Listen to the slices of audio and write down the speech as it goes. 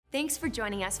Thanks for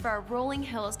joining us for our Rolling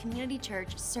Hills Community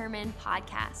Church Sermon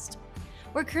Podcast.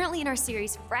 We're currently in our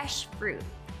series, Fresh Fruit,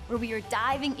 where we are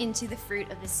diving into the fruit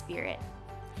of the Spirit.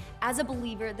 As a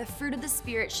believer, the fruit of the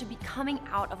Spirit should be coming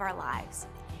out of our lives.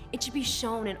 It should be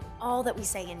shown in all that we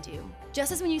say and do.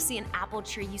 Just as when you see an apple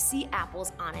tree, you see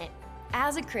apples on it.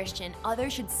 As a Christian,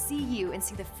 others should see you and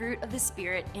see the fruit of the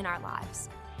Spirit in our lives.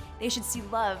 They should see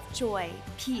love, joy,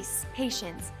 peace,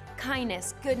 patience,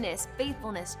 kindness, goodness,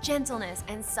 faithfulness, gentleness,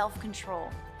 and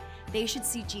self-control. They should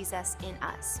see Jesus in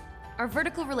us. Our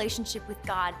vertical relationship with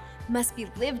God must be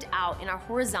lived out in our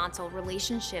horizontal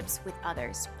relationships with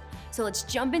others. So let's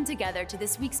jump in together to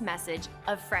this week's message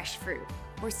of Fresh Fruit.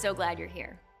 We're so glad you're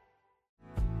here.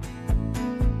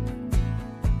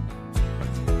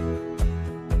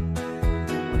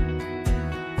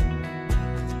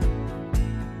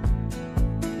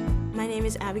 My name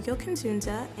is Abigail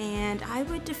Kanzunza, and I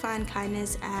would define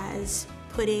kindness as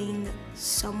putting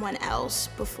someone else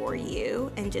before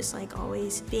you and just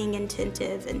always being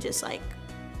attentive and just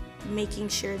making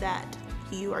sure that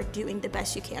you are doing the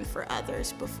best you can for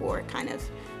others before kind of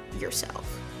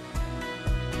yourself.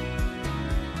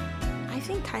 I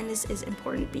think kindness is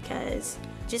important because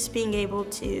just being able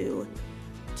to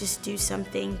just do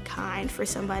something kind for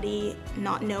somebody,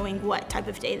 not knowing what type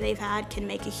of day they've had, can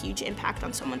make a huge impact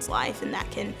on someone's life, and that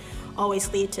can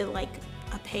always lead to a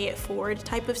pay it forward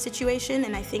type of situation.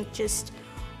 And I think just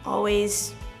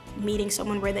always meeting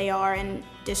someone where they are and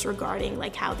disregarding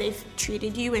how they've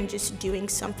treated you and just doing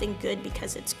something good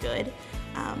because it's good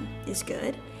is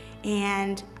good.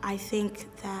 And I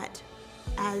think that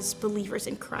as believers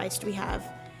in Christ, we have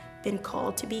been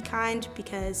called to be kind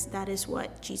because that is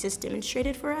what Jesus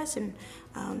demonstrated for us, and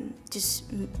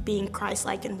just being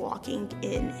Christ-like and walking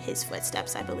in his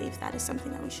footsteps, I believe that is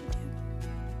something that we should do.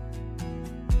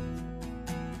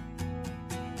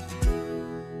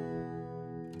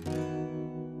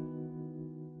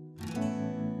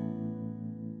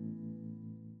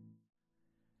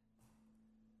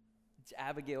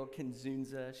 Abigail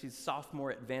Kanzunza. She's a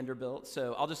sophomore at Vanderbilt.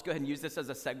 So I'll just go ahead and use this as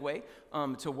a segue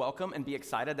to welcome and be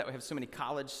excited that we have so many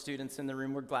college students in the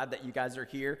room. We're glad that you guys are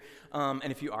here. And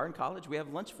if you are in college, we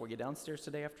have lunch for you downstairs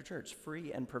today after church,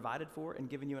 free and provided for, and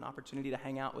giving you an opportunity to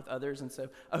hang out with others. And so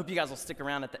I hope you guys will stick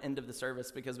around at the end of the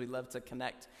service because we love to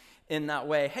connect in that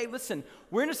way. Hey, listen,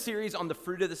 we're in a series on the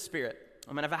fruit of the Spirit.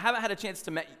 If I haven't had a chance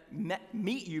to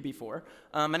meet you before,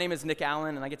 my name is Nick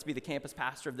Allen, and I get to be the campus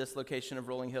pastor of this location of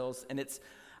Rolling Hills. And it's,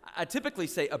 I typically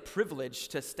say, a privilege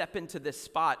to step into this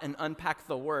spot and unpack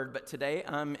the word. But today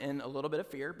I'm in a little bit of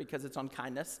fear because it's on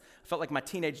kindness. I felt like my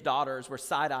teenage daughters were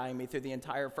side-eyeing me through the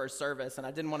entire first service, and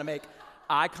I didn't want to make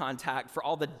eye contact for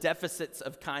all the deficits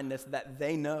of kindness that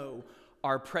they know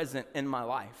are present in my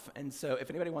life. And so if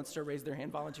anybody wants to raise their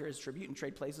hand, volunteer as tribute, and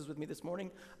trade places with me this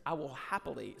morning, I will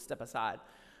happily step aside.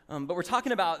 But we're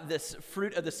talking about this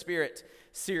Fruit of the Spirit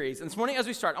series. And this morning as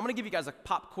we start, I'm going to give you guys a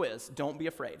pop quiz. Don't be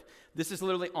afraid. This is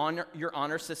literally on your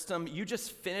honor system. You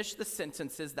just finish the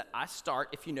sentences that I start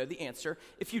if you know the answer.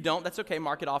 If you don't, that's okay.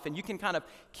 Mark it off, and you can kind of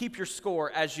keep your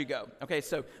score as you go. Okay,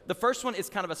 so the first one is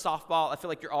kind of a softball. I feel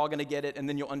like you're all going to get it, and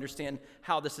then you'll understand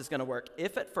how this is going to work.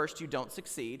 If at first you don't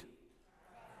succeed,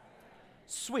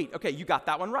 sweet. Okay, you got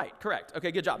that one right. Correct.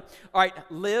 Okay, good job. All right,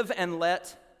 live and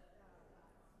let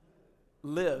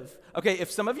live. Okay, if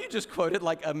some of you just quoted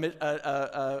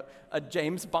a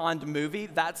James Bond movie,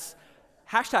 that's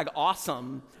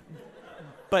 #awesome,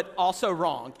 but also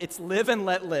wrong. It's live and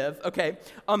let live. Okay,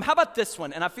 how about this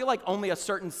one? And I feel like only a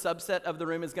certain subset of the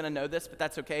room is going to know this, but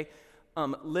that's okay.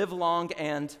 Live long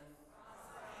and...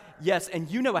 Yes, and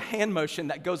you know a hand motion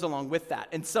that goes along with that.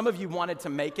 And some of you wanted to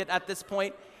make it at this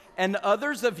point. And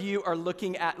others of you are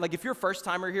looking at, if you're a first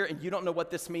timer here and you don't know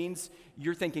what this means,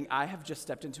 you're thinking, I have just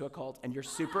stepped into a cult, and you're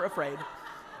super afraid.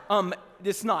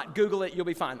 It's not. Google it. You'll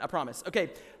be fine. I promise.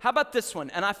 Okay, how about this one?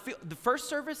 And I feel, the first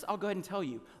service, I'll go ahead and tell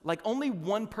you, only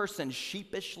one person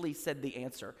sheepishly said the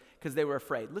answer because they were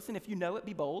afraid. Listen, if you know it,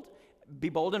 be bold. Be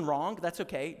bold and wrong. That's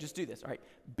okay. Just do this. All right.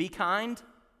 Be kind.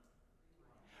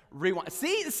 Rewind.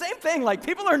 See, the same thing.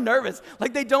 People are nervous.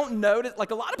 They don't notice.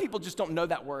 A lot of people just don't know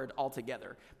that word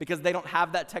altogether because they don't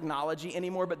have that technology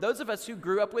anymore. But those of us who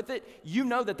grew up with it, you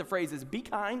know that the phrase is be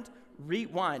kind,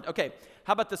 rewind. Okay,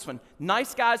 how about this one?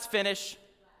 Nice guys finish.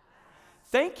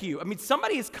 Thank you.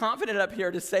 Somebody is confident up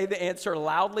here to say the answer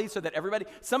loudly so that everybody,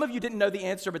 some of you didn't know the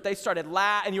answer, but they started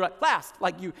and you're last.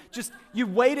 You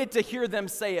waited to hear them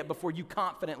say it before you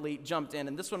confidently jumped in.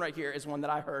 And this one right here is one that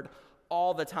I heard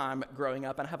all the time growing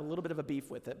up, and I have a little bit of a beef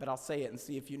with it, but I'll say it and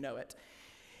see if you know it.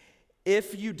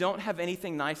 If you don't have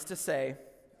anything nice to say,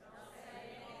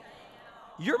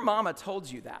 your mama told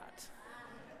you that.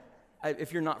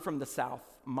 If you're not from the South.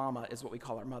 Mama is what we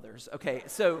call our mothers. Okay,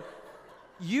 so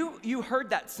you heard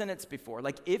that sentence before.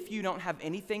 Like, if you don't have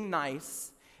anything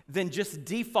nice, then just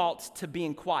default to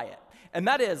being quiet. And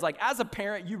that is, like, as a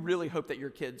parent, you really hope that your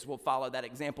kids will follow that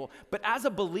example. But as a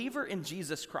believer in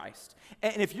Jesus Christ,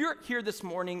 and if you're here this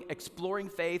morning exploring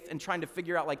faith and trying to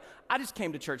figure out, like, I just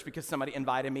came to church because somebody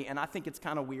invited me and I think it's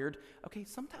kind of weird. Okay,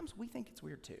 sometimes we think it's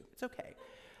weird too. It's okay.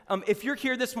 If you're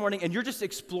here this morning and you're just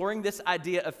exploring this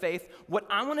idea of faith, what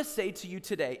I want to say to you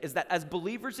today is that as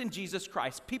believers in Jesus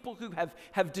Christ, people who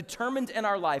have determined in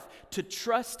our life to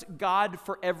trust God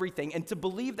for everything and to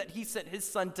believe that he sent his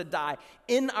son to die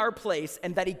in our place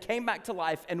and that he came back to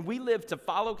life and we live to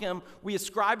follow him, we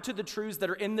ascribe to the truths that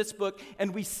are in this book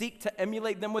and we seek to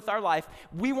emulate them with our life.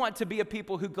 We want to be a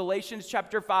people who Galatians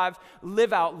chapter 5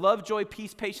 live out love, joy,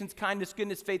 peace, patience, kindness,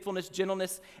 goodness, faithfulness,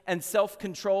 gentleness, and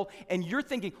self-control. And you're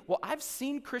thinking, well, I've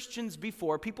seen Christians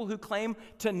before, people who claim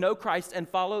to know Christ and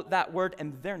follow that word,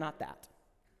 and they're not that.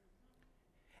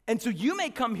 And so you may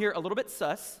come here a little bit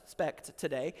suspect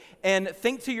today and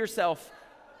think to yourself,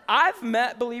 I've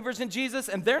met believers in Jesus,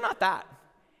 and they're not that.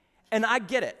 And I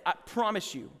get it, I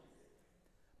promise you.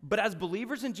 But as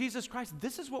believers in Jesus Christ,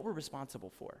 this is what we're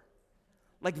responsible for.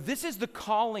 Like, this is the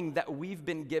calling that we've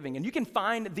been giving. And you can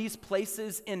find these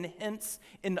places in hints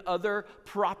in other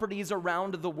properties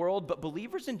around the world, but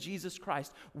believers in Jesus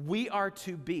Christ, we are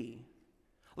to be.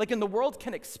 Like, and the world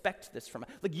can expect this from us.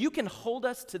 Like, you can hold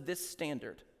us to this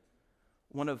standard.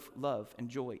 One of love and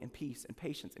joy and peace and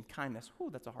patience and kindness. Whew,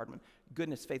 that's a hard one.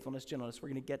 Goodness, faithfulness, gentleness. We're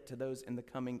going to get to those in the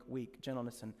coming week.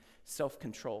 Gentleness and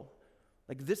self-control.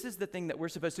 Like, this is the thing that we're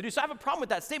supposed to do. So I have a problem with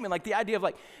that statement, like the idea of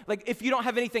like if you don't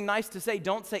have anything nice to say,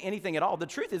 don't say anything at all. The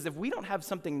truth is, if we don't have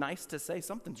something nice to say,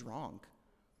 something's wrong.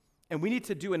 And we need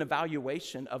to do an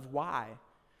evaluation of why.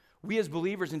 We as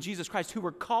believers in Jesus Christ who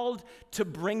were called to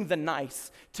bring the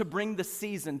nice, to bring the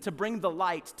season, to bring the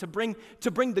light, to bring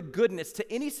the goodness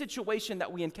to any situation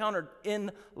that we encountered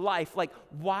in life. Like,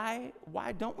 why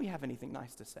don't we have anything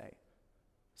nice to say?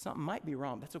 Something might be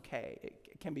wrong. That's okay.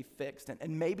 It can be fixed.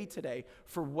 And maybe today,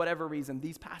 for whatever reason,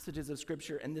 these passages of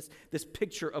Scripture and this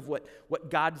picture of what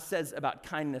God says about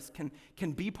kindness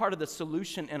can be part of the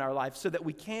solution in our life so that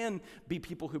we can be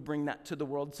people who bring that to the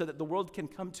world, so that the world can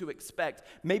come to expect,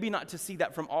 maybe not to see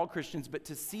that from all Christians, but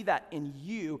to see that in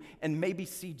you and maybe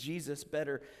see Jesus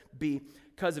better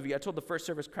because of you. I told the first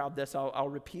service crowd this. I'll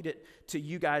repeat it to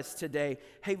you guys today.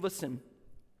 Hey, listen,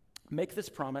 make this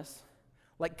promise.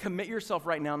 Like, commit yourself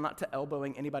right now not to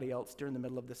elbowing anybody else during the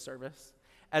middle of this service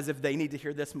as if they need to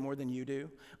hear this more than you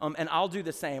do. And I'll do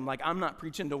the same. Like, I'm not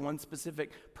preaching to one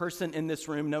specific person in this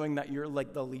room knowing that you're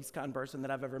like the least kind person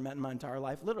that I've ever met in my entire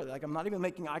life. Literally, like, I'm not even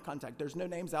making eye contact. There's no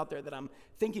names out there that I'm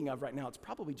thinking of right now. It's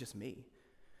probably just me.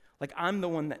 Like, I'm the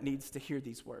one that needs to hear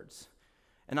these words.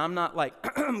 And I'm not like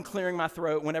clearing my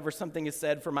throat whenever something is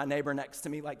said for my neighbor next to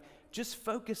me. Like, just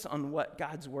focus on what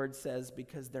God's word says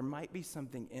because there might be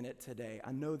something in it today.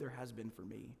 I know there has been for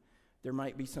me. There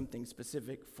might be something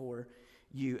specific for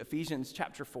you. Ephesians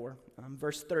chapter 4,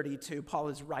 verse 32, Paul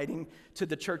is writing to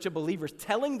the church of believers,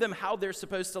 telling them how they're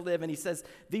supposed to live. And he says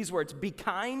these words, be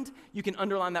kind. You can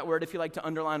underline that word if you like to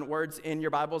underline words in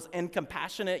your Bibles. And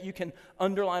compassionate, you can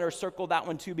underline or circle that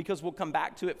one too because we'll come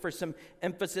back to it for some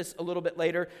emphasis a little bit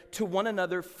later. To one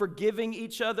another, forgiving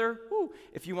each other. Woo.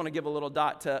 If you want to give a little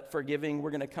dot to forgiving,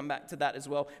 we're going to come back to that as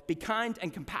well. Be kind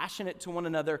and compassionate to one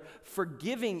another,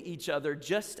 forgiving each other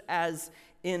just as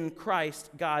in Christ,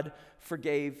 God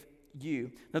forgave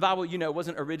you. Now, the Bible,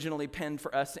 wasn't originally penned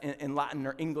for us in Latin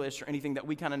or English or anything that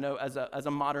we kind of know as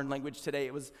a modern language today.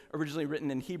 It was originally written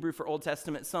in Hebrew for Old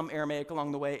Testament, some Aramaic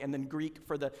along the way, and then Greek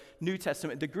for the New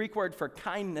Testament. The Greek word for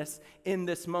kindness in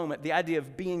this moment, the idea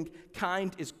of being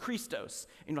kind is Christos.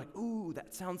 And you're like, ooh,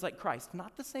 that sounds like Christ.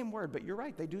 Not the same word, but you're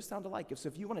right. They do sound alike. So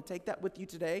if you want to take that with you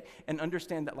today and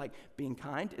understand that like being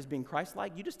kind is being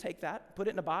Christ-like, you just take that, put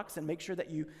it in a box, and make sure that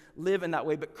you live in that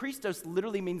way. But Christos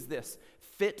literally means this,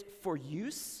 fit for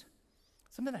use,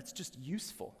 something that's just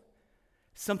useful,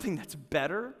 something that's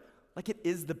better, like it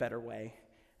is the better way,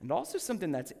 and also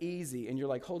something that's easy. And you're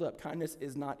like, hold up, kindness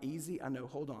is not easy. I know,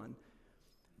 hold on.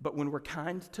 But when we're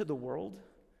kind to the world,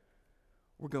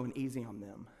 we're going easy on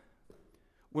them.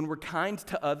 When we're kind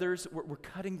to others, we're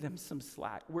cutting them some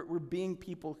slack. We're being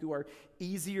people who are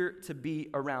easier to be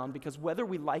around because whether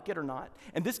we like it or not,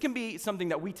 and this can be something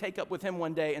that we take up with him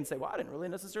one day and say, well, I didn't really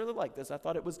necessarily like this. I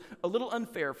thought it was a little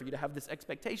unfair for you to have this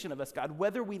expectation of us, God,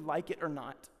 whether we like it or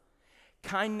not.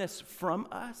 Kindness from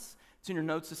us, it's in your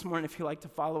notes this morning if you like to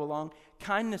follow along,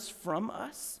 kindness from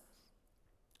us,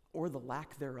 or the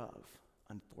lack thereof,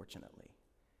 unfortunately,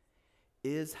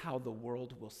 is how the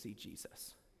world will see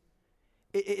Jesus.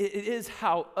 It is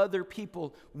how other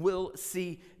people will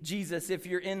see Jesus. If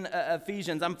you're in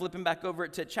Ephesians, I'm flipping back over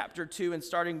to chapter 2 and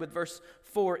starting with verse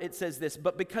 4, it says this,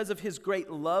 but because of his great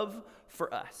love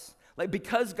for us, like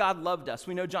because God loved us,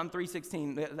 we know John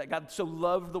 3:16, that God so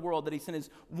loved the world that he sent his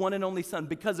one and only son.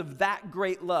 Because of that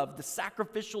great love, the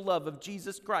sacrificial love of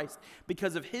Jesus Christ,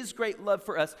 because of his great love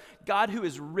for us, God who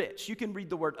is rich, you can read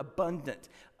the word abundant,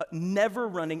 never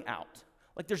running out.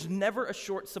 Like there's never a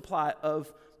short supply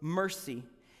of mercy.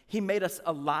 He made us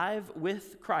alive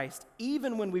with Christ,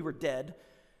 even when we were dead,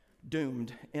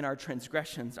 doomed in our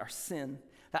transgressions, our sin.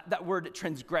 That word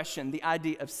transgression, the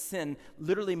idea of sin,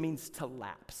 literally means to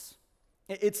lapse.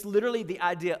 It's literally the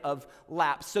idea of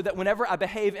lapse, so that whenever I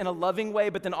behave in a loving way,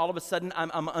 but then all of a sudden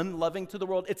I'm unloving to the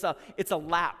world, it's a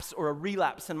lapse or a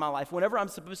relapse in my life. Whenever I'm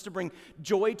supposed to bring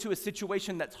joy to a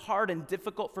situation that's hard and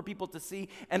difficult for people to see,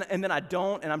 and then I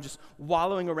don't, and I'm just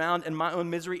wallowing around in my own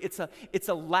misery, it's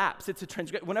a lapse, it's a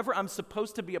transgression. Whenever I'm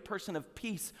supposed to be a person of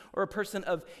peace or a person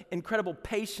of incredible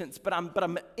patience, but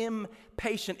I'm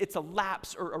impatient, it's a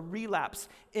lapse or a relapse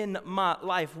in my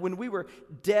life. When we were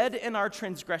dead in our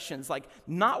transgressions, like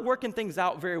not working things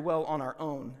out very well on our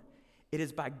own, it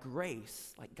is by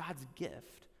grace, like God's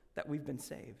gift, that we've been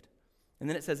saved. And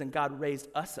then it says, and God raised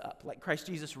us up, like Christ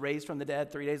Jesus raised from the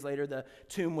dead. 3 days later, the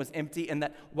tomb was empty, and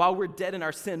that while we're dead in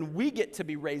our sin, we get to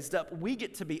be raised up. We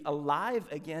get to be alive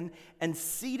again and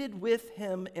seated with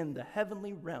him in the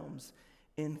heavenly realms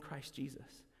in Christ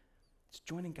Jesus. It's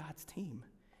joining God's team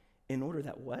in order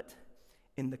that what?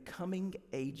 In the coming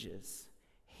ages,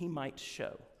 he might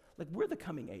show. Like, we're the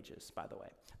coming ages, by the way.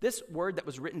 This word that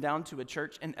was written down to a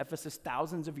church in Ephesus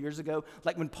thousands of years ago,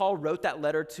 like when Paul wrote that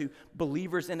letter to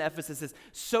believers in Ephesus, is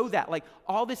so that, like,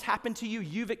 all this happened to you,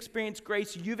 you've experienced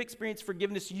grace, you've experienced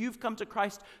forgiveness, you've come to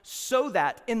Christ, so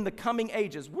that in the coming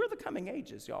ages, we're the coming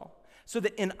ages, y'all. So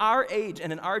that in our age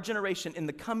and in our generation, in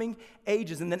the coming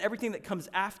ages, and then everything that comes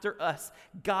after us,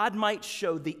 God might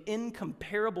show the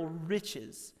incomparable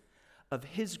riches of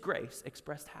his grace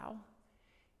expressed how?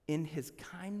 In his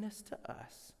kindness to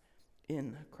us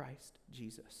in Christ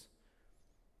Jesus.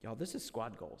 Y'all, this is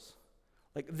squad goals.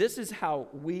 Like, this is how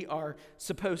we are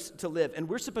supposed to live. And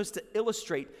we're supposed to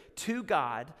illustrate to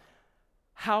God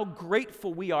how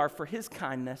grateful we are for his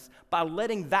kindness by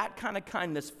letting that kind of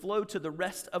kindness flow to the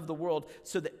rest of the world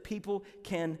so that people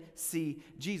can see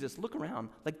Jesus. Look around.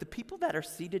 Like, the people that are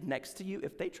seated next to you,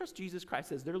 if they trust Jesus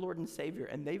Christ as their Lord and Savior,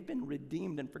 and they've been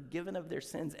redeemed and forgiven of their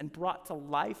sins and brought to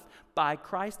life by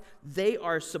Christ, they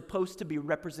are supposed to be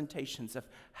representations of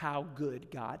how good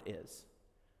God is.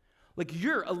 Like,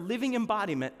 you're a living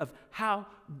embodiment of how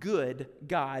good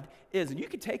God is. And you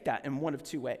can take that in one of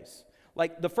two ways.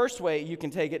 Like, the first way you can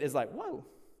take it is like, whoa,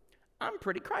 I'm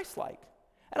pretty Christ-like.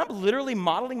 And I'm literally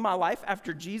modeling my life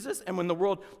after Jesus. And when the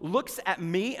world looks at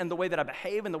me and the way that I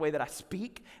behave and the way that I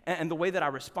speak and the way that I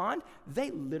respond, they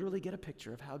literally get a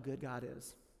picture of how good God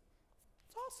is.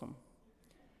 It's awesome.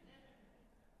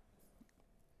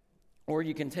 Or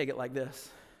you can take it like this.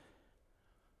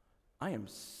 I am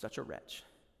such a wretch.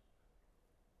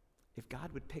 If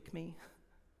God would pick me,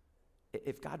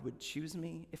 if God would choose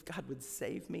me, if God would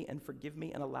save me and forgive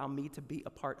me and allow me to be a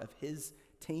part of his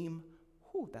team,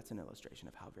 that's an illustration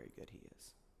of how very good he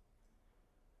is.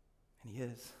 And he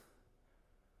is.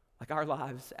 Like, our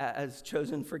lives as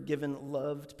chosen, forgiven,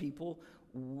 loved people,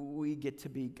 we get to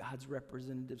be God's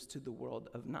representatives to the world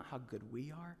of not how good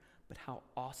we are, but how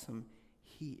awesome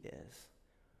he is.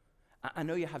 I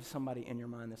know you have somebody in your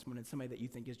mind this morning, somebody that you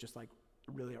think is just like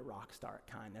really a rock star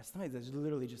at kindness. Somebody that's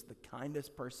literally just the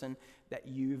kindest person that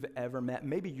you've ever met.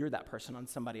 Maybe you're that person on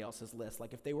somebody else's list.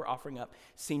 Like, if they were offering up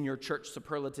senior church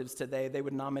superlatives today, they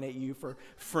would nominate you for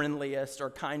friendliest or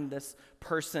kindest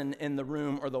person in the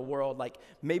room or the world. Like,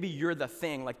 maybe you're the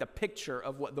thing, like the picture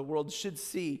of what the world should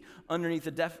see underneath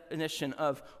the definition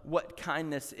of what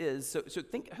kindness is. So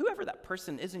think, whoever that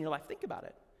person is in your life, think about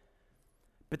it.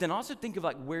 But then also think of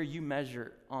like where you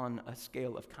measure on a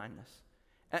scale of kindness.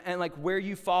 And like where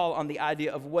you fall on the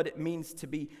idea of what it means to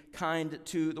be kind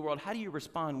to the world. How do you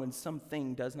respond when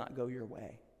something does not go your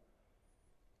way?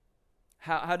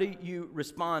 How do you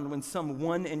respond when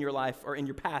someone in your life or in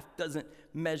your path doesn't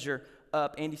measure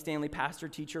up? Andy Stanley, pastor,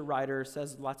 teacher, writer,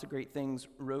 says lots of great things,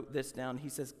 wrote this down. He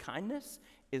says, kindness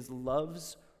is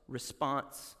love's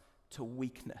response to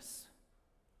weakness.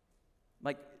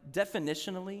 Like,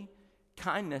 definitionally,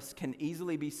 kindness can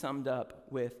easily be summed up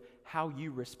with how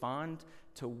you respond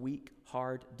to weak,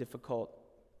 hard, difficult,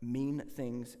 mean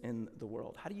things in the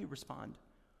world. How do you respond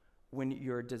when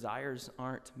your desires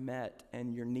aren't met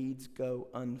and your needs go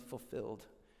unfulfilled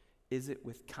Is it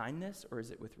with kindness, or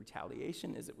is it with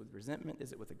retaliation? Is it with resentment?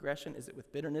 Is it with aggression? Is it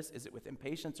with bitterness? Is it with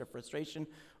impatience or frustration?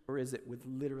 Or is it with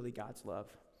literally God's love?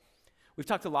 We've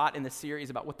talked a lot in this series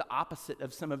about what the opposite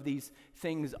of some of these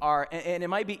things are. And it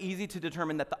might be easy to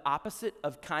determine that the opposite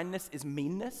of kindness is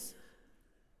meanness.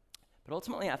 But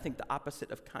ultimately, I think the opposite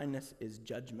of kindness is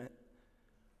judgment.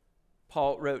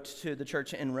 Paul wrote to the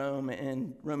church in Rome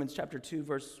in Romans chapter 2,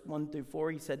 verse 1 through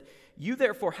 4. He said, "You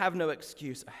therefore have no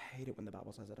excuse." I hate it when the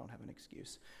Bible says I don't have an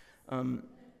excuse.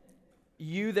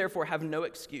 "You therefore have no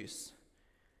excuse,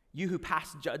 you who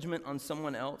pass judgment on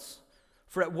someone else.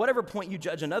 For at whatever point you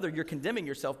judge another, you're condemning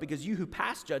yourself, because you who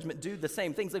pass judgment do the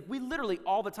same things." Like, we literally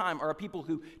all the time are a people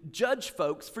who judge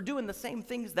folks for doing the same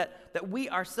things that we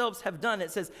ourselves have done.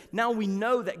 It says, now we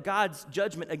know that God's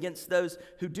judgment against those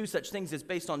who do such things is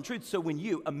based on truth. So when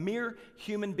you, a mere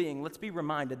human being, let's be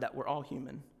reminded that we're all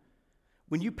human,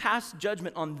 when you pass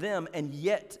judgment on them and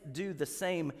yet do the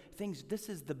same things, this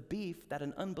is the beef that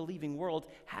an unbelieving world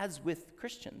has with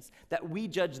Christians, that we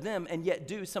judge them and yet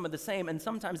do some of the same and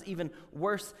sometimes even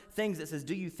worse things. It says,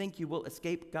 "Do you think you will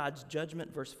escape God's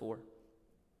judgment?" Verse 4.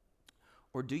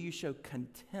 "Or do you show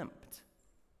contempt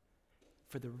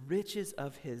for the riches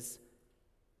of his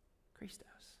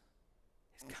Christos,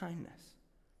 his kindness,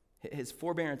 his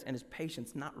forbearance and his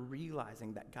patience, not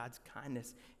realizing that God's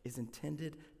kindness is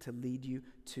intended to lead you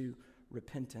to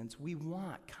repentance?" We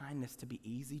want kindness to be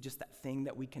easy, just that thing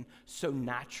that we can so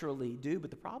naturally do.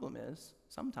 But the problem is,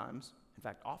 sometimes, in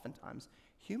fact, oftentimes,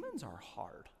 humans are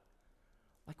hard.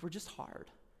 Like, we're just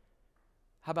hard.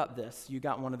 How about this? You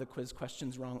got one of the quiz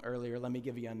questions wrong earlier. Let me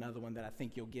give you another one that I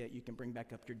think you'll get. You can bring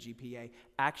back up your GPA.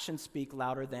 Actions speak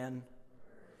louder than?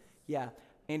 Yeah.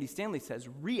 Andy Stanley says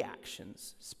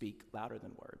reactions speak louder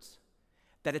than words.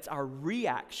 That it's our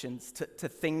reactions to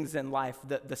things in life,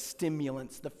 the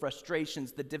stimulants, the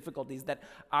frustrations, the difficulties, that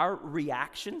our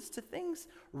reactions to things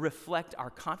reflect our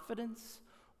confidence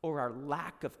or our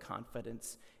lack of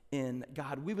confidence in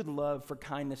God. We would love for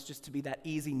kindness just to be that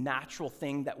easy, natural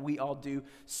thing that we all do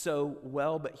so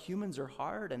well, but humans are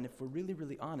hard, and if we're really,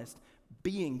 really honest,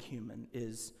 being human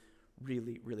is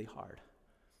really, really hard.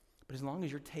 But as long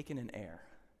as you're taking in air,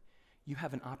 you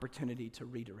have an opportunity to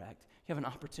redirect. You have an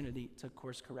opportunity to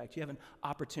course correct. You have an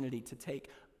opportunity to take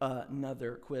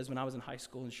another quiz. When I was in high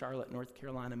school in Charlotte, North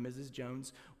Carolina, Mrs.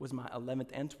 Jones was my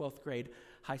 11th and 12th grade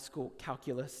high school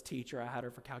calculus teacher. I had her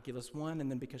for Calculus 1,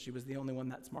 and then because she was the only one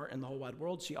that smart in the whole wide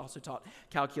world, she also taught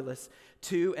Calculus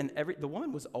 2. And the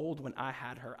woman was old when I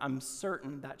had her. I'm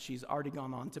certain that she's already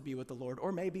gone on to be with the Lord,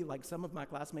 or maybe, like some of my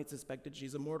classmates suspected,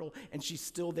 she's immortal, and she's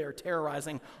still there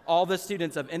terrorizing all the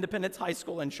students of Independence High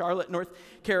School in Charlotte, North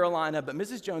Carolina. But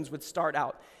Mrs. Jones would start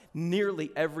out nearly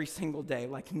every single day,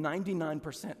 like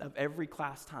 99% of every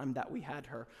class time that we had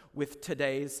her, with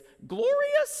today's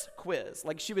glorious quiz.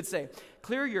 Like, she would say,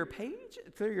 clear your page,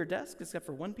 clear your desk except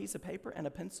for one piece of paper and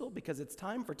a pencil, because it's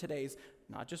time for today's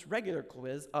not just regular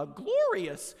quiz, a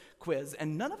glorious quiz.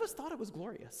 And none of us thought it was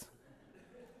glorious.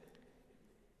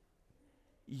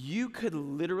 You could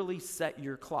literally set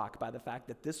your clock by the fact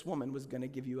that this woman was going to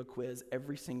give you a quiz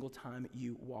every single time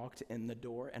you walked in the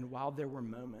door. And while there were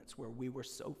moments where we were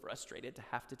so frustrated to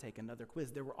have to take another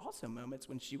quiz, there were also moments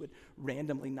when she would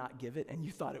randomly not give it, and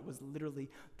you thought it was literally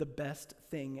the best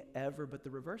thing ever. But the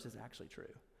reverse is actually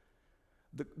true.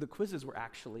 The quizzes were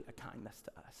actually a kindness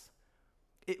to us.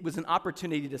 It was an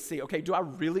opportunity to see, okay, do I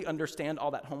really understand all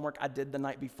that homework I did the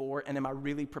night before, and am I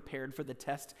really prepared for the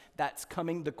test that's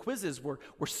coming? The quizzes were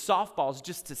softballs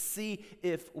just to see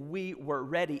if we were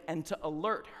ready and to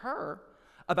alert her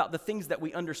about the things that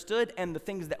we understood and the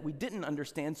things that we didn't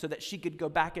understand, so that she could go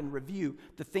back and review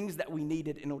the things that we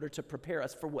needed in order to prepare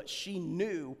us for what she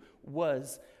knew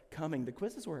was coming. The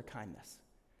quizzes were a kindness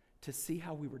to see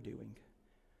how we were doing.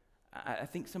 I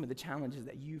think some of the challenges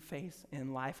that you face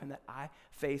in life and that I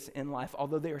face in life,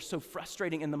 although they are so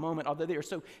frustrating in the moment, although they are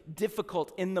so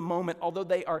difficult in the moment, although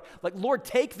they are like, Lord,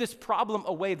 take this problem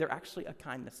away, they're actually a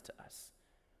kindness to us.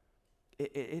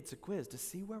 It's a quiz to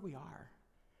see where we are,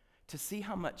 to see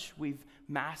how much we've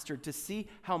mastered, to see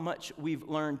how much we've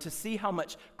learned, to see how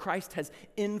much Christ has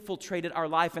infiltrated our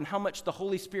life and how much the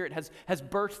Holy Spirit has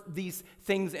birthed these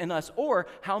things in us, or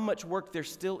how much work there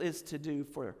still is to do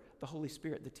for the Holy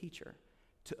Spirit, the teacher,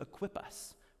 to equip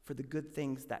us for the good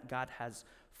things that God has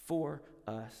for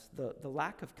us. The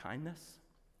lack of kindness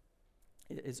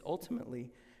is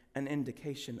ultimately an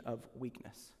indication of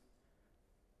weakness.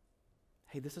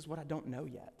 Hey, this is what I don't know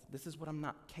yet. This is what I'm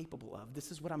not capable of. This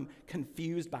is what I'm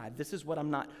confused by. This is what I'm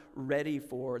not ready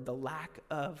for. The lack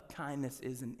of kindness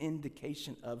is an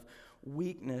indication of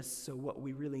weakness. So what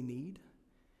we really need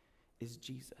is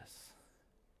Jesus.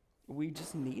 We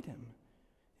just need him.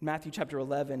 In Matthew chapter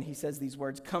 11, he says these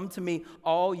words, "Come to me,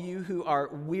 all you who are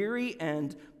weary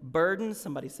and burdened."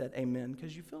 Somebody said amen,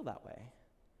 because you feel that way.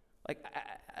 Like,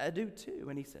 I do too.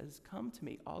 And he says, "Come to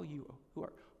me, all you who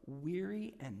are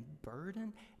weary and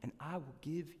burdened, and I will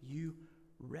give you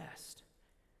rest."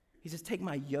 He says, "Take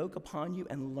my yoke upon you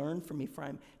and learn from me, for I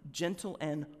am gentle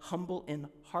and humble in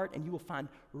heart, and you will find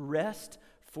rest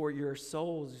for your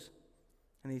souls."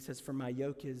 And he says, "For my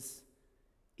yoke is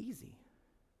easy."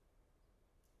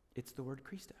 It's the word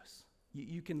Christos.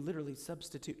 You can literally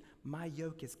substitute, "My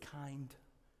yoke is kind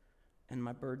and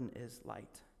my burden is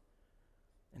light."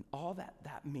 And all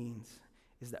that means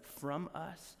is that from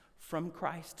us, from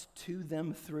Christ to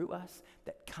them through us,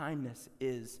 that kindness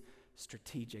is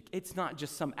strategic. It's not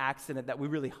just some accident that we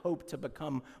really hope to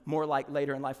become more like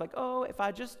later in life. Like, oh, if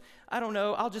I don't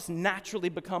know, I'll just naturally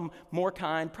become more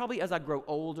kind, probably as I grow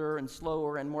older and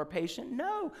slower and more patient.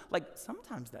 No, like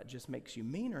sometimes that just makes you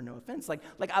meaner, no offense. Like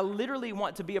I literally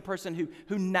want to be a person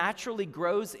who naturally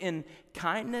grows in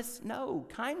kindness. No,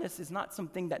 kindness is not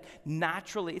something that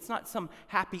naturally, it's not some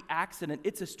happy accident.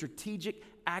 It's a strategic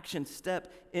action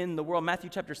step in the world. Matthew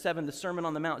chapter 7, the Sermon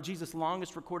on the Mount, Jesus'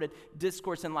 longest recorded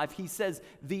discourse in life, he says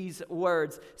these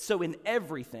words, "So in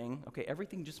everything," okay,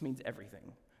 everything just means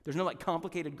everything. There's no like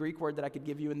complicated Greek word that I could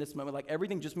give you in this moment. Like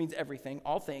everything just means everything,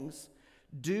 all things.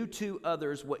 "Do to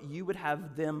others what you would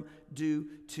have them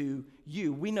do to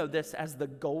you." We know this as the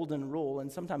golden rule,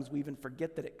 and sometimes we even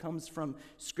forget that it comes from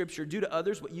Scripture. "Do to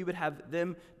others what you would have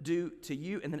them do to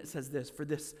you." And then it says this, "For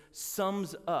this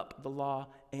sums up the law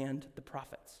and the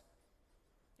prophets."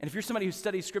 And if you're somebody who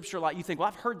studies Scripture a lot, you think, well,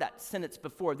 I've heard that sentence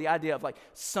before, the idea of like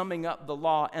summing up the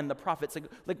law and the prophets.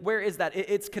 Like where is that?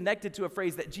 It's connected to a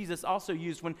phrase that Jesus also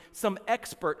used when some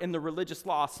expert in the religious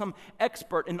law, some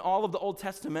expert in all of the Old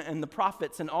Testament and the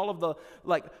prophets and all of the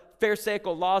like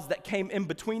Pharisaical laws that came in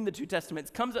between the two testaments,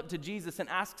 comes up to Jesus and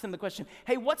asks him the question,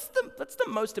 "Hey, what's the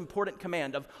most important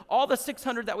command of all the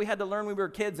 600 that we had to learn when we were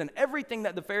kids and everything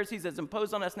that the Pharisees has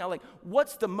imposed on us now? Like,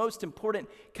 what's the most important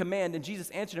command?" And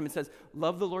Jesus answered him and says,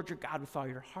 "Love the Lord your God with all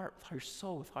your heart, with all your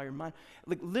soul, with all your mind."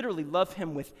 Like, literally love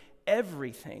him with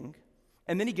everything.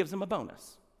 And then he gives him a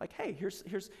bonus. Like, hey, here's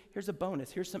a bonus.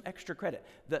 Here's some extra credit.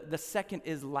 The second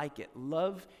is like it.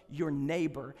 Love your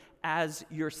neighbor as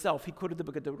yourself. He quoted the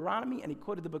book of Deuteronomy and he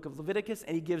quoted the book of Leviticus,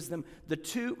 and he gives them the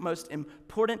two most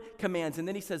important commands. And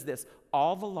then he says this,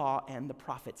 all the law and the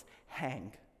prophets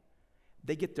hang.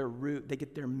 They get their root, they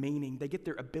get their meaning, they get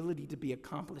their ability to be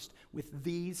accomplished with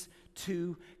these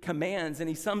two commands. And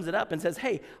he sums it up and says,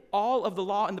 hey, all of the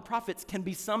law and the prophets can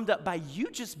be summed up by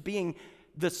you just being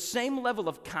the same level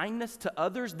of kindness to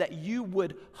others that you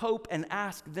would hope and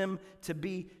ask them to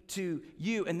be to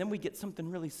you. And then we get something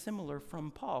really similar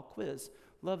from Paul. Quiz.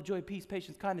 Love, joy, peace,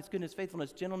 patience, kindness, goodness,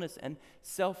 faithfulness, gentleness, and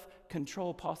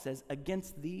self-control. Paul says,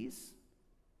 against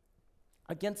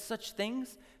such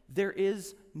things, there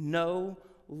is no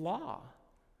law.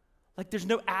 Like there's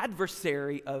no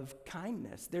adversary of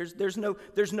kindness. There's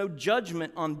no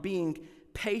judgment on being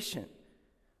patient.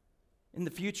 In the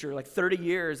future, like 30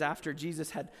 years after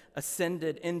Jesus had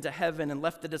ascended into heaven and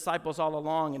left the disciples all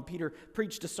along, and Peter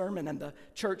preached a sermon and the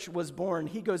church was born,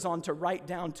 he goes on to write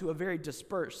down to a very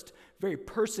dispersed, very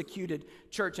persecuted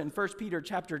church. In 1 Peter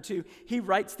chapter 2, he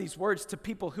writes these words to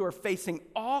people who are facing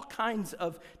all kinds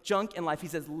of junk in life. He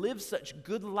says, live such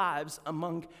good lives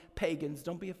among pagans.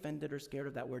 Don't be offended or scared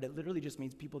of that word. It literally just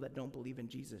means people that don't believe in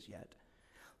Jesus yet.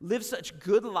 Live such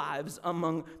good lives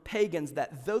among pagans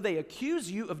that though they accuse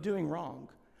you of doing wrong,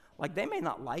 like they may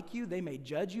not like you, they may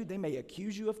judge you, they may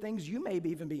accuse you of things, you may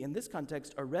even be, in this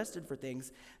context, arrested for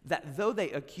things, that though they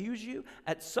accuse you,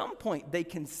 at some point they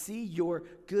can see your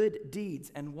good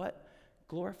deeds and what?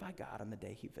 Glorify God on the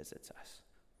day he visits us.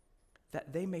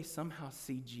 That they may somehow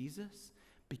see Jesus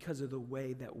because of the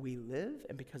way that we live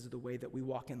and because of the way that we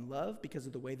walk in love, because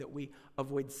of the way that we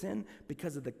avoid sin,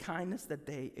 because of the kindness that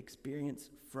they experience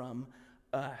from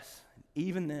us.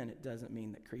 Even then, it doesn't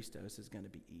mean that Christos is going to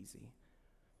be easy.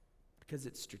 Because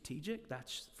it's strategic,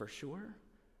 that's for sure,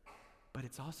 but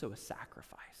it's also a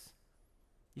sacrifice.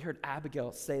 You heard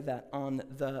Abigail say that on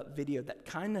the video, that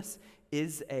kindness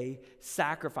is a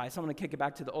sacrifice. I'm going to kick it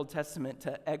back to the Old Testament,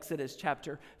 to Exodus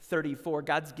chapter 34.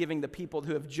 God's giving the people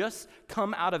who have just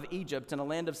come out of Egypt in a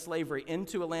land of slavery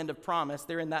into a land of promise.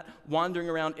 They're in that wandering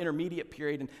around intermediate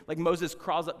period. And like Moses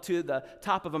crawls up to the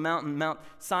top of a mountain, Mount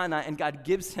Sinai, and God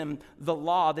gives him the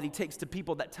law that he takes to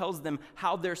people that tells them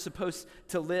how they're supposed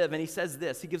to live. And he says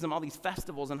this, he gives them all these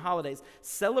festivals and holidays.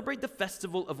 Celebrate the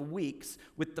festival of weeks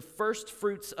with the first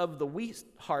fruits of the wheat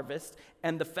harvest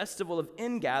and the festival of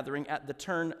ingathering at at the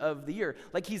turn of the year.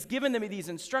 Like he's given them these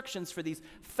instructions for these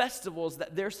festivals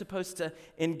that they're supposed to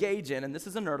engage in. And this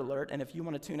is a nerd alert, and if you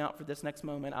want to tune out for this next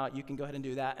moment, you can go ahead and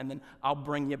do that, and then I'll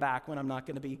bring you back when I'm not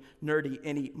going to be nerdy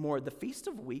anymore. The Feast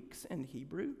of Weeks in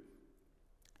Hebrew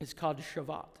is called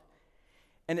Shavuot,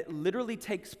 and it literally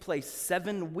takes place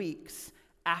 7 weeks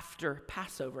after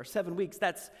Passover. 7 weeks,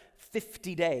 that's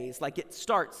 50 days. Like it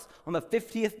starts on the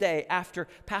 50th day after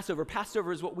Passover.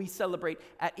 Passover is what we celebrate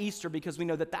at Easter because we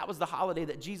know that that was the holiday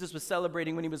that Jesus was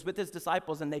celebrating when he was with his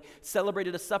disciples, and they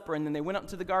celebrated a supper, and then they went out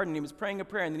into the garden, and he was praying a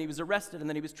prayer, and then he was arrested, and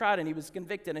then he was tried, and he was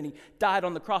convicted, and he died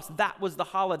on the cross. That was the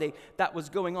holiday that was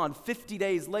going on. 50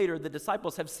 days later, the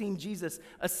disciples have seen Jesus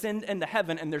ascend into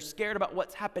heaven, and they're scared about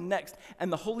what's happened next,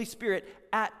 and the Holy Spirit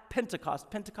at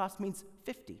Pentecost means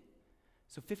 50.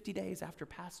 So 50 days after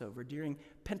Passover, during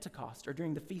Pentecost, or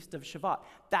during the Feast of Shavuot,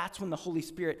 that's when the Holy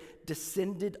Spirit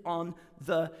descended on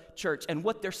the church. And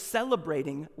what they're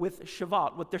celebrating with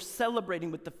Shavuot, what they're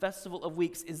celebrating with the Festival of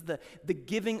Weeks, is the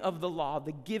giving of the law,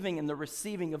 the giving and the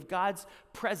receiving of God's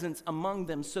presence among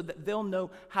them so that they'll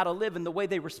know how to live. And the way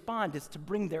they respond is to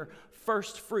bring their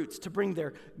first fruits, to bring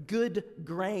their good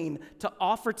grain, to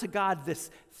offer to God this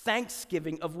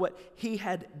thanksgiving of what he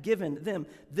had given them.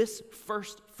 This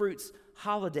first fruits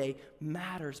holiday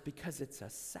matters because it's a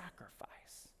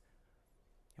sacrifice.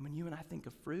 And when you and I think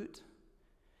of fruit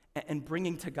and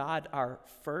bringing to God our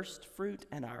first fruit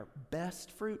and our best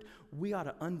fruit, we ought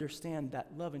to understand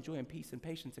that love and joy and peace and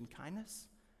patience and kindness,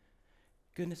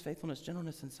 goodness, faithfulness,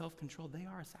 gentleness, and self-control, they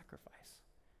are a sacrifice.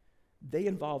 They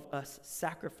involve us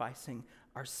sacrificing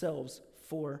ourselves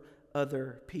for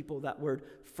other people. That word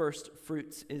first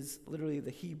fruits is literally the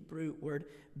Hebrew word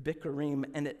bikurim,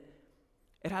 and it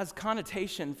has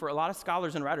connotation for a lot of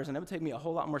scholars and writers, and it would take me a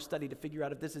whole lot more study to figure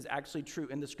out if this is actually true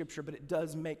in the scripture, but it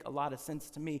does make a lot of sense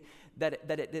to me that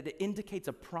it indicates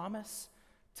a promise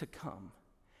to come,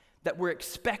 that we're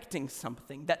expecting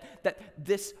something, that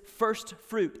this first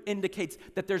fruit indicates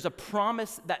that there's a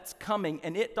promise that's coming,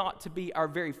 and it ought to be our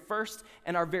very first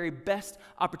and our very best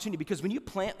opportunity. Because when you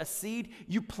plant a seed,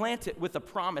 you plant it with a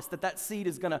promise that that seed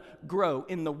is going to grow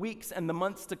in the weeks and the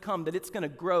months to come, that it's going to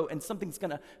grow and something's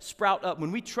going to sprout up.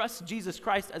 When we trust Jesus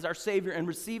Christ as our Savior and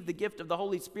receive the gift of the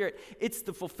Holy Spirit, it's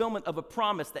the fulfillment of a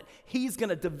promise that he's going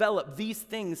to develop these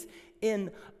things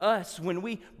in us. When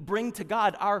we bring to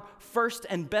God our first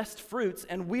and best fruits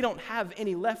and we don't have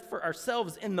any left for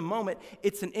ourselves in the moment,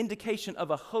 it's an indication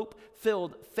of a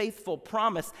hope-filled, faithful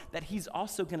promise that he's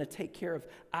also going to take care of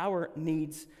our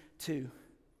needs too.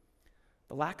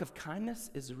 The lack of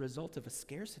kindness is a result of a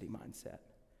scarcity mindset,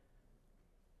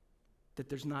 that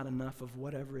there's not enough of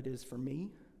whatever it is for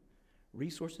me,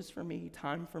 resources for me,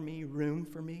 time for me, room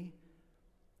for me.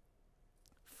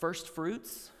 First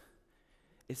fruits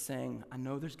is saying, I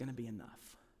know there's going to be enough.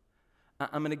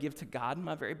 I'm going to give to God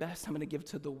my very best. I'm going to give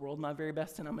to the world my very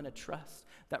best, and I'm going to trust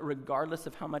that regardless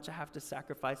of how much I have to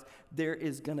sacrifice, there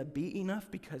is going to be enough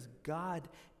because God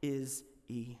is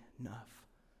enough.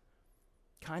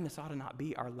 Kindness ought to not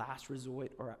be our last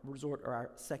resort or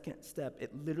our second step.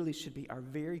 It literally should be our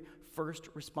very first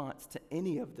response to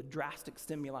any of the drastic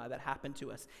stimuli that happen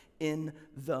to us in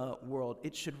the world.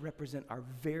 It should represent our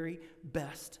very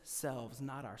best selves,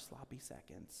 not our sloppy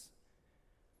seconds.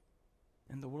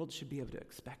 And the world should be able to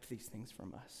expect these things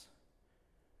from us.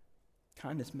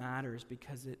 Kindness matters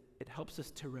because it helps us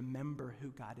to remember who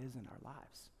God is in our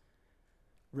lives.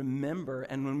 Remember,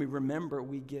 and when we remember,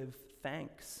 we give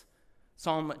thanks.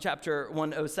 Psalm chapter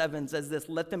 107 says this: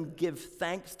 let them give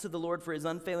thanks to the Lord for his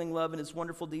unfailing love and his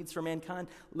wonderful deeds for mankind.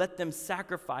 Let them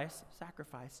sacrifice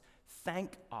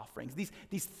thank offerings.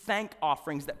 These thank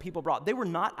offerings that people brought, they were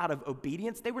not out of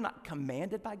obedience. They were not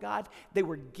commanded by God. They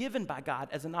were given by God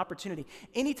as an opportunity.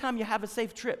 Anytime you have a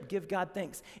safe trip, give God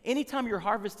thanks. Anytime your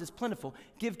harvest is plentiful,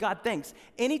 give God thanks.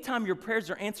 Anytime your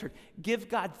prayers are answered, give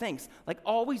God thanks. Like,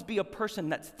 always be a person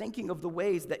that's thinking of the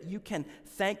ways that you can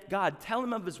thank God. Tell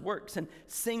him of his works and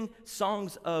sing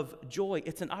songs of joy.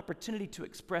 It's an opportunity to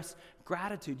express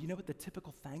gratitude. You know what the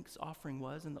typical thanks offering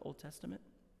was in the Old Testament?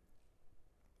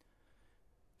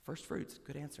 First fruits,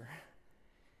 good answer.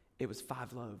 It was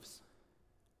 5 loaves.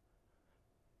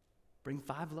 Bring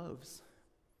 5 loaves.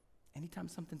 Anytime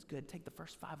something's good, take the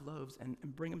first 5 loaves and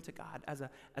bring them to God as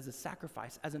a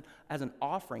sacrifice, as an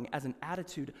offering, as an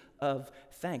attitude of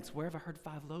thanks. Where have I heard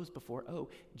 5 loaves before? Oh,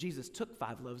 Jesus took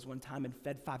 5 loaves one time and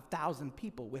fed 5,000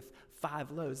 people with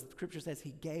 5 loaves. The scripture says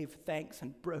he gave thanks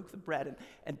and broke the bread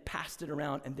and passed it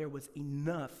around, and there was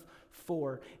enough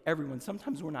for everyone.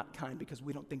 Sometimes we're not kind because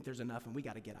we don't think there's enough, and we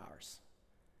got to get ours.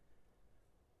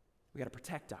 We got to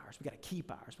protect ours. We got to keep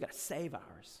ours. We got to save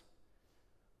ours.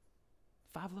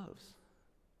 5 loaves.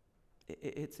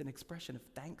 It's an expression of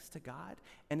thanks to God,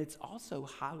 and it also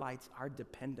highlights our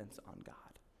dependence on God.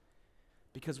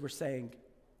 Because we're saying,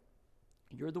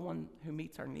 you're the one who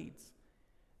meets our needs.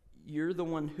 You're the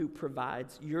one who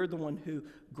provides. You're the one who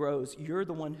grows. You're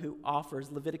the one who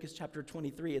offers. Leviticus chapter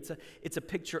 23, it's a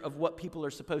picture of what people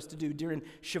are supposed to do during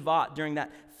Shavuot, during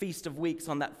that Feast of Weeks,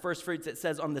 on that first fruits. It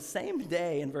says, on the same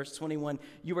day, in verse 21,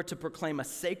 you are to proclaim a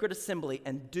sacred assembly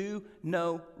and do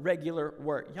no regular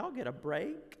work. Y'all get a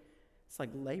break? It's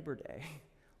like Labor Day.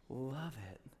 Love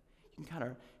it. You can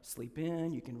kind of sleep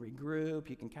in, you can regroup,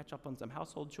 you can catch up on some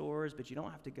household chores, but you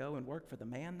don't have to go and work for the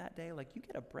man that day. Like, you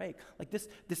get a break. Like,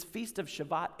 this Feast of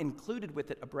Shavuot included with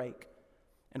it a break.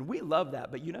 And we love that,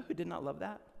 but you know who did not love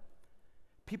that?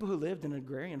 People who lived in an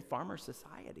agrarian farmer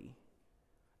society.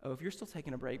 Oh, if you're still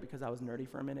taking a break because I was nerdy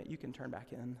for a minute, you can turn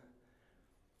back in.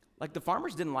 Like, the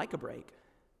farmers didn't like a break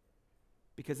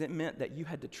because it meant that you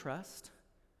had to trust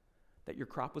that your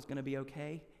crop was going to be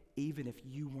okay, even if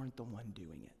you weren't the one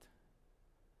doing it.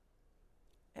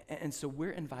 And so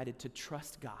we're invited to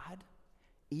trust God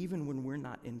even when we're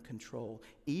not in control,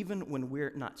 even when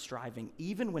we're not striving,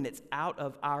 even when it's out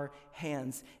of our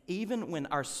hands, even when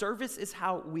our service is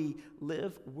how we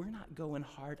live. We're not going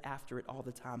hard after it all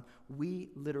the time. We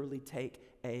literally take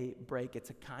a break. It's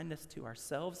a kindness to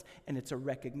ourselves, and it's a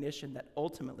recognition that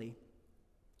ultimately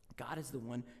God is the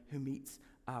one who meets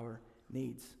our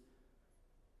needs.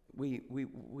 We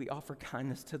offer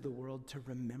kindness to the world to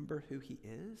remember who he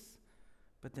is,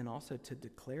 but then also to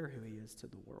declare who he is to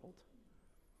the world.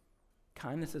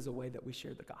 Kindness is a way that we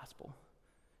share the gospel.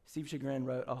 Steve Chagrin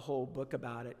wrote a whole book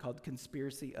about it called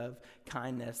Conspiracy of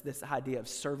Kindness, this idea of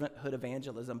servanthood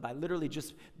evangelism. By literally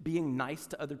just being nice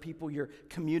to other people, you're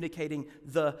communicating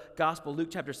the gospel. Luke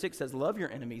chapter 6 says, love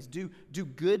your enemies, do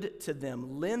good to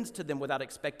them, lend to them without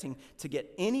expecting to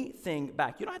get anything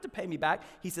back. You don't have to pay me back.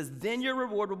 He says, then your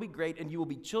reward will be great and you will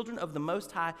be children of the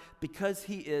Most High because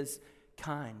he is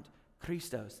kind.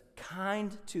 Christos,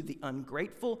 kind to the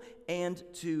ungrateful and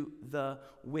to the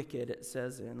wicked. It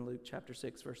says in Luke chapter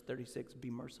 6, verse 36, be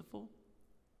merciful,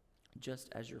 just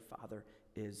as your Father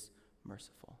is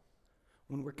merciful.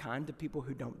 When we're kind to people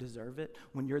who don't deserve it,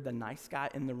 when you're the nice guy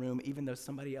in the room, even though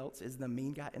somebody else is the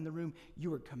mean guy in the room,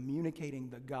 you are communicating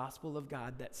the gospel of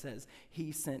God that says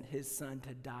he sent his son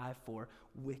to die for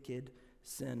wicked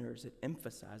sinners. It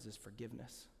emphasizes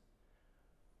forgiveness.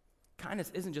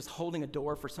 Kindness isn't just holding a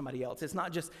door for somebody else. It's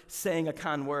not just saying a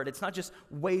kind word. It's not just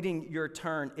waiting your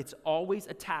turn. It's always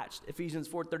attached, Ephesians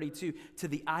 4:32, to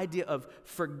the idea of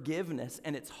forgiveness.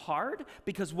 And it's hard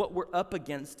because what we're up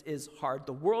against is hard.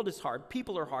 The world is hard.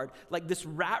 People are hard. Like this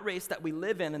rat race that we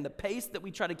live in and the pace that we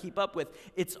try to keep up with,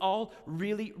 it's all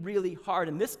really, really hard.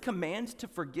 And this command to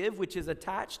forgive, which is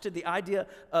attached to the idea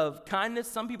of kindness,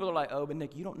 some people are like, oh, but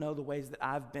Nick, you don't know the ways that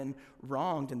I've been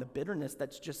wronged and the bitterness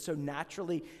that's just so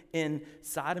naturally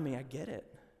inside of me. I get it.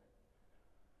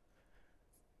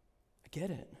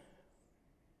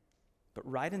 But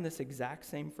right in this exact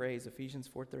same phrase, Ephesians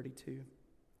 4:32,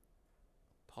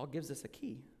 Paul gives us a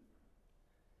key.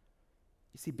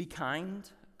 You see, be kind,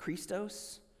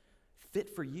 Christos, fit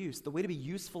for use. The way to be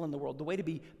useful in the world, the way to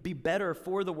be better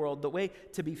for the world, the way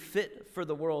to be fit for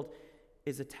the world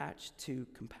is attached to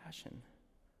compassion.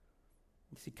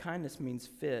 You see, kindness means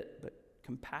fit, but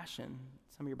compassion,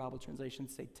 some of your Bible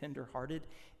translations say tender-hearted.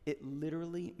 It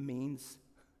literally means,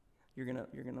 you're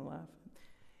gonna laugh.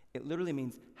 It literally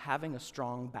means having a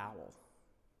strong bowel.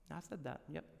 I said that,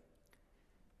 yep.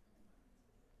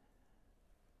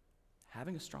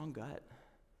 Having a strong gut.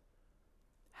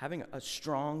 Having a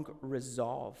strong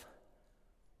resolve.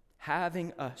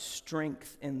 Having a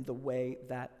strength in the way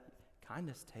that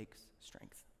kindness takes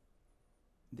strength.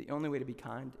 The only way to be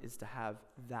kind is to have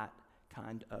that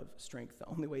kind of strength. The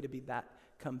only way to be that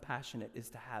compassionate is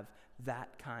to have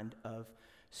that kind of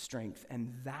strength.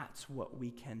 And that's what we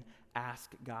can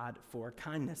ask God for.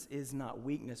 Kindness is not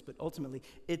weakness, but ultimately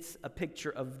it's a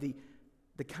picture of the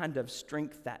kind of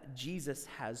strength that Jesus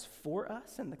has for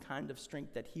us and the kind of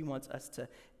strength that he wants us to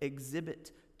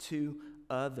exhibit to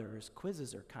others.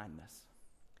 Quizzes are kindness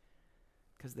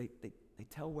because they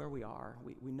tell where we are.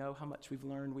 We know how much we've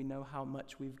learned. We know how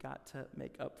much we've got to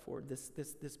make up for. This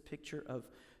picture of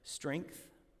strength,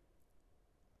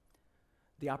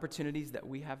 the opportunities that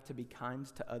we have to be kind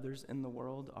to others in the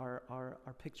world are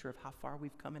a picture of how far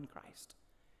we've come in Christ,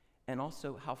 and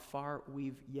also how far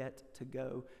we've yet to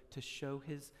go to show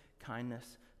his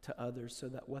kindness to others, so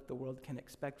that what the world can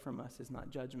expect from us is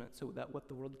not judgment, so that what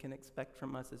the world can expect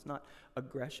from us is not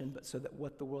aggression, but so that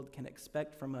what the world can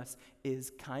expect from us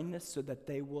is kindness, so that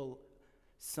they will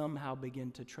somehow begin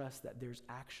to trust that there's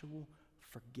actual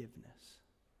forgiveness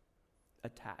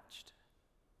attached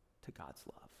to God's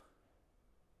love.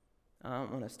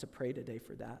 I want us to pray today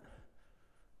for that.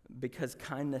 Because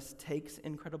kindness takes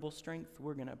incredible strength,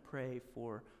 we're going to pray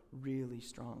for really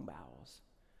strong bowels.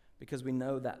 Because we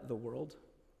know that the world,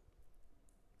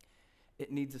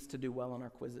 it needs us to do well on our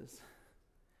quizzes.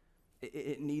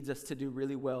 It needs us to do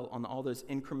really well on all those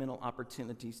incremental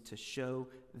opportunities to show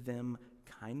them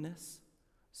kindness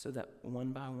so that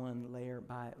one by one, layer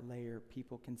by layer,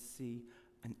 people can see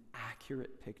an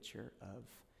accurate picture of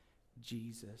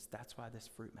Jesus. That's why this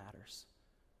fruit matters.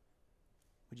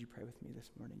 Would you pray with me this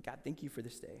morning? God, thank you for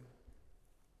this day.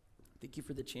 Thank you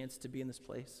for the chance to be in this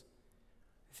place.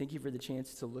 Thank you for the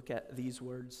chance to look at these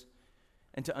words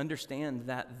and to understand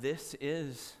that this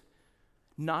is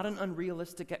not an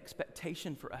unrealistic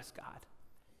expectation for us, God.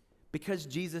 Because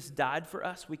Jesus died for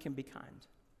us, we can be kind.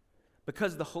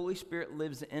 Because the Holy Spirit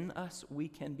lives in us, we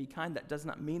can be kind. That does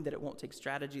not mean that it won't take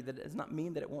strategy. That does not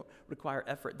mean that it won't require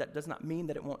effort. That does not mean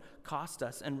that it won't cost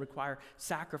us and require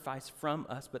sacrifice from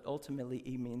us. But ultimately,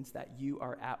 it means that you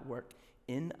are at work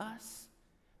in us,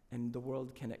 and the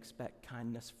world can expect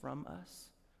kindness from us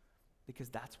because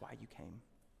that's why you came.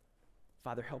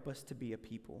 Father, help us to be a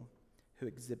people who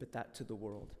exhibit that to the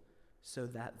world so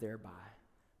that thereby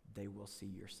they will see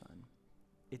your Son.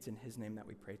 It's in his name that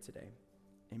we pray today.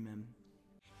 Amen.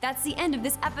 That's the end of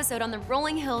this episode on the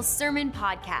Rolling Hills Sermon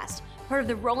Podcast, part of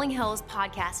the Rolling Hills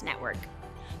Podcast Network.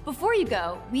 Before you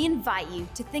go, we invite you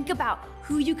to think about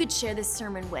who you could share this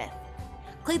sermon with.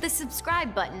 Click the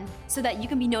subscribe button so that you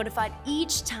can be notified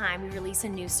each time we release a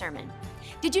new sermon.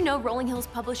 Did you know Rolling Hills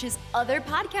publishes other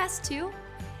podcasts too?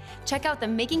 Check out the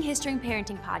Making History in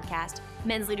Parenting podcast,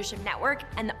 Men's Leadership Network,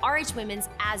 and the RH Women's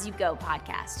As You Go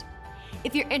podcast.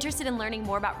 If you're interested in learning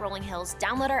more about Rolling Hills,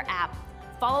 download our app,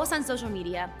 follow us on social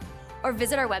media, or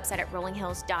visit our website at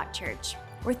rollinghills.church.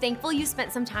 We're thankful you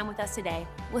spent some time with us today.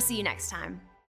 We'll see you next time.